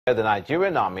The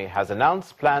Nigerian army has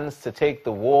announced plans to take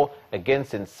the war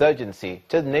against insurgency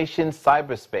to the nation's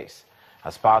cyberspace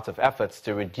as part of efforts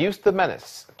to reduce the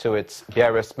menace to its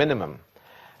barest minimum.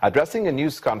 Addressing a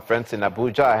news conference in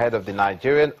Abuja ahead of the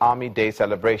Nigerian Army Day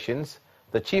celebrations,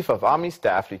 the Chief of Army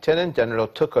Staff, Lieutenant General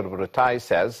Tukur Buratai,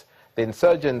 says the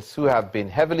insurgents who have been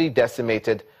heavily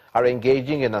decimated are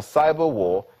engaging in a cyber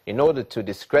war in order to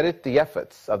discredit the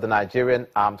efforts of the Nigerian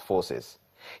armed forces.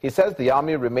 He says the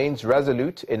army remains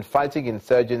resolute in fighting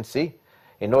insurgency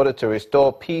in order to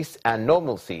restore peace and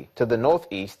normalcy to the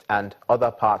northeast and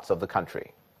other parts of the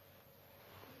country.